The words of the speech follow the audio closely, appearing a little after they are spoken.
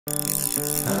Sweet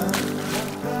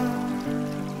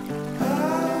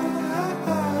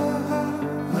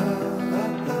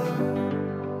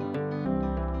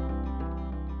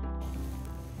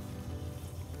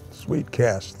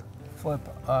cast. Flip,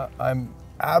 I'm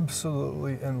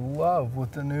absolutely in love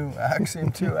with the new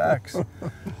Axiom II-X.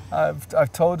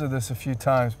 I've told you this a few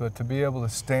times, but to be able to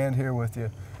stand here with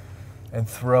you and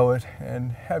throw it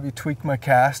and have you tweak my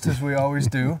cast as we always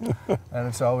do, and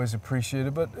it's always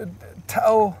appreciated. But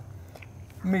tell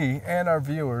me and our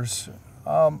viewers,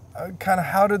 kind of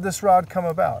how did this rod come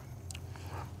about?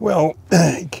 Well,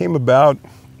 it came about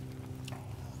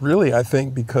really, I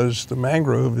think, because the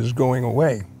mangrove is going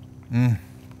away.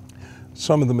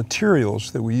 Some of the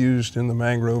materials that we used in the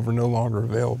mangrove are no longer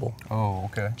available. Oh,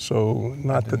 okay. So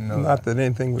not that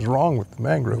anything was wrong with the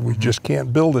mangrove, we just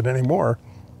can't build it anymore.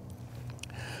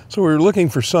 So we were looking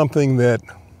for something that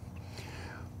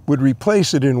would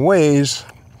replace it in ways,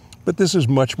 but this is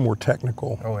much more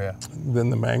technical than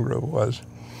the mangrove was.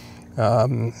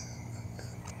 Got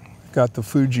the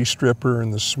Fuji stripper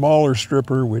and the smaller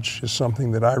stripper, which is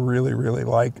something that I really, really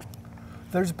like.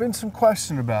 There's been some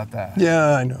question about that.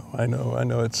 Yeah, I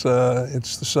know. It's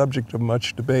the subject of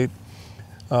much debate.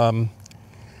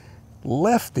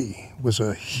 Lefty was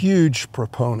a huge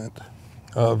proponent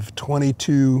of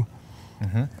 22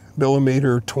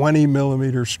 millimeter, 20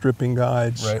 millimeter stripping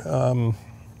guides. Right.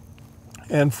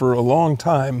 And for a long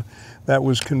time, that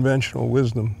was conventional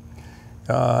wisdom.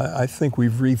 I think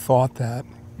we've rethought that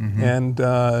and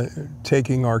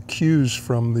taking our cues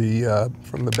from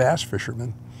the bass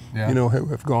fishermen. Yeah. You know, who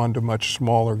have gone to much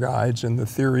smaller guides, and the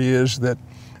theory is that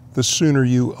the sooner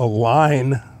you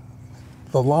align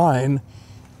the line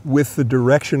with the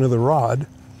direction of the rod,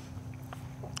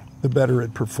 the better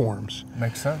it performs.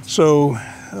 Makes sense. So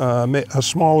a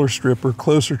smaller stripper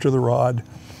closer to the rod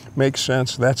makes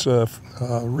sense. That's a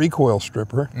recoil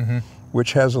stripper,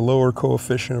 which has a lower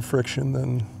coefficient of friction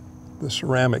than the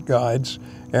ceramic guides,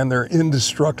 and they're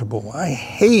indestructible. I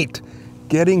hate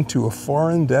getting to a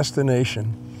foreign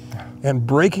destination and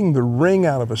breaking the ring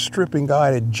out of a stripping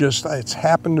guide. It's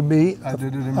happened to me. I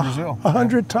did it in Brazil.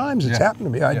 100 times it's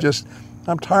happened to me.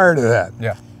 I'm tired of that.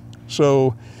 Yeah.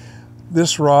 So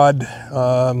this rod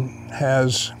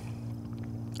has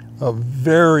a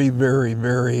very, very,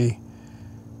 very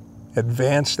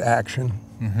advanced action,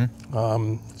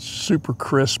 super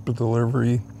crisp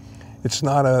delivery. It's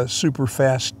not a super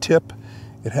fast tip.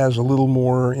 It has a little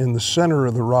more in the center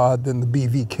of the rod than the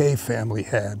BVK family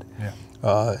had. Yeah.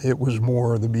 It was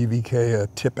more the BVK, a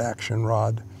tip action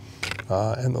rod,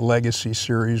 and the Legacy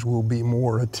series will be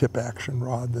more a tip action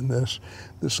rod than this.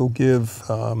 This will give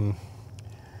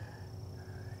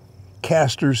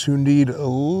casters who need a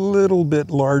little bit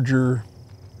larger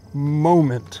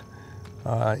moment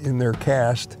in their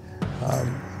cast,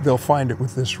 they'll find it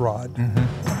with this rod.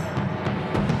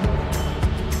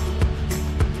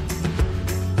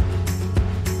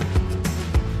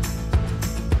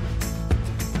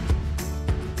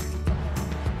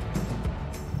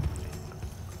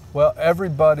 Well,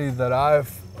 everybody that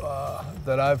I've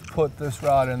put this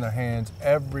rod in their hands,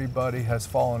 everybody has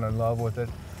fallen in love with it.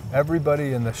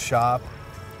 Everybody in the shop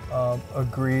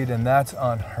agreed, and that's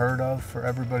unheard of for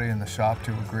everybody in the shop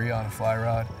to agree on a fly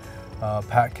rod.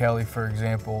 Pat Kelly, for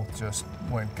example, just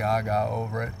went gaga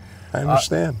over it. I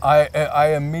understand.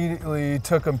 I immediately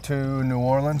took him to New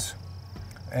Orleans,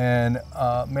 and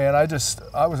man, I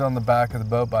was on the back of the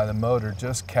boat by the motor,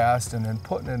 just casting and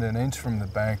putting it an inch from the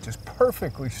bank, just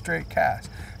perfectly straight cast.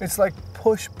 It's like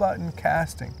push button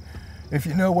casting. If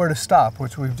you know where to stop,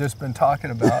 which we've just been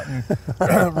talking about, and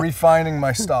refining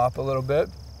my stop a little bit.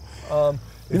 If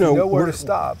you know where to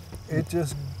stop, it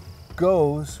just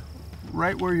goes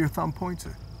right where your thumb points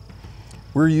it.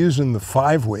 We're using the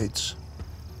 5 weights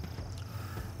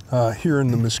here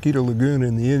in the Mosquito Lagoon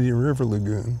and the Indian River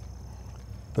Lagoon.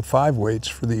 The 5 weights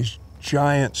for these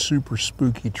giant, super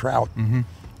spooky trout.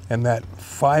 And that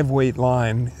 5 weight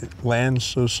line, it lands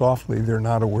so softly they're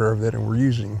not aware of it, and we're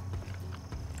using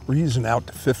out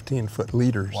to 15-foot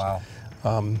leaders. Wow.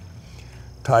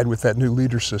 Tied with that new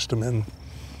leader system, and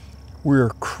we're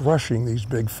crushing these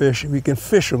big fish. We can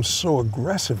fish them so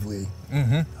aggressively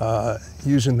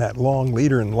using that long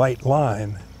leader and light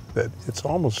line that it's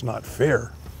almost not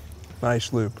fair.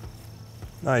 Nice loop.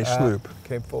 Nice loop.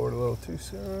 Came forward a little too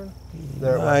soon.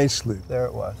 There nice loop. There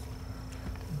it was.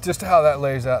 Just how that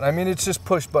lays out. I mean, it's just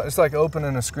push button. It's like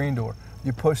opening a screen door.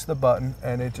 You push the button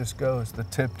and it just goes. The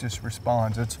tip just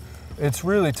responds. It's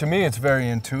really, to me, it's very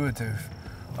intuitive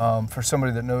for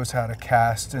somebody that knows how to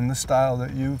cast in the style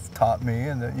that you've taught me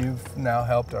and that you've now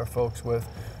helped our folks with.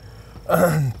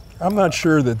 I'm not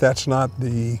sure that that's not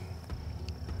the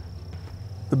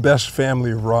the best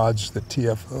family of rods that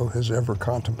TFO has ever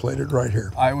contemplated right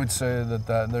here. I would say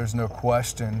that there's no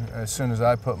question. As soon as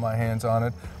I put my hands on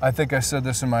it, I think I said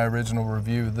this in my original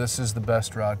review, this is the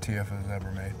best rod TFO has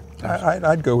ever made.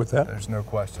 I'd go with that. There's no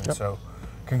question. Yep. So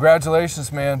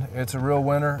congratulations, man. It's a real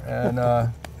winner.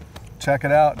 And check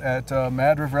it out at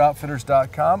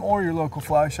madriveroutfitters.com or your local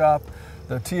fly shop.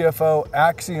 The TFO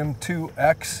Axiom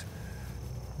II-X.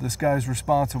 This guy's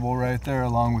responsible right there,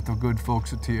 along with the good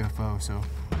folks at TFO. So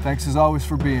thanks as always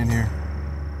for being here.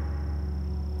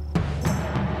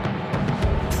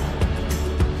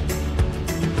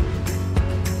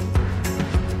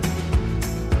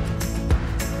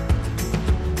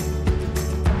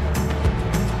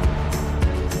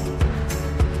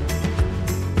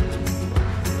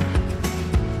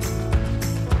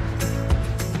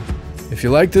 If you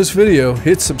like this video,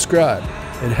 hit subscribe.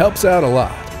 It helps out a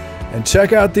lot. And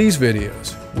check out these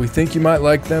videos. We think you might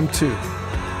like them too.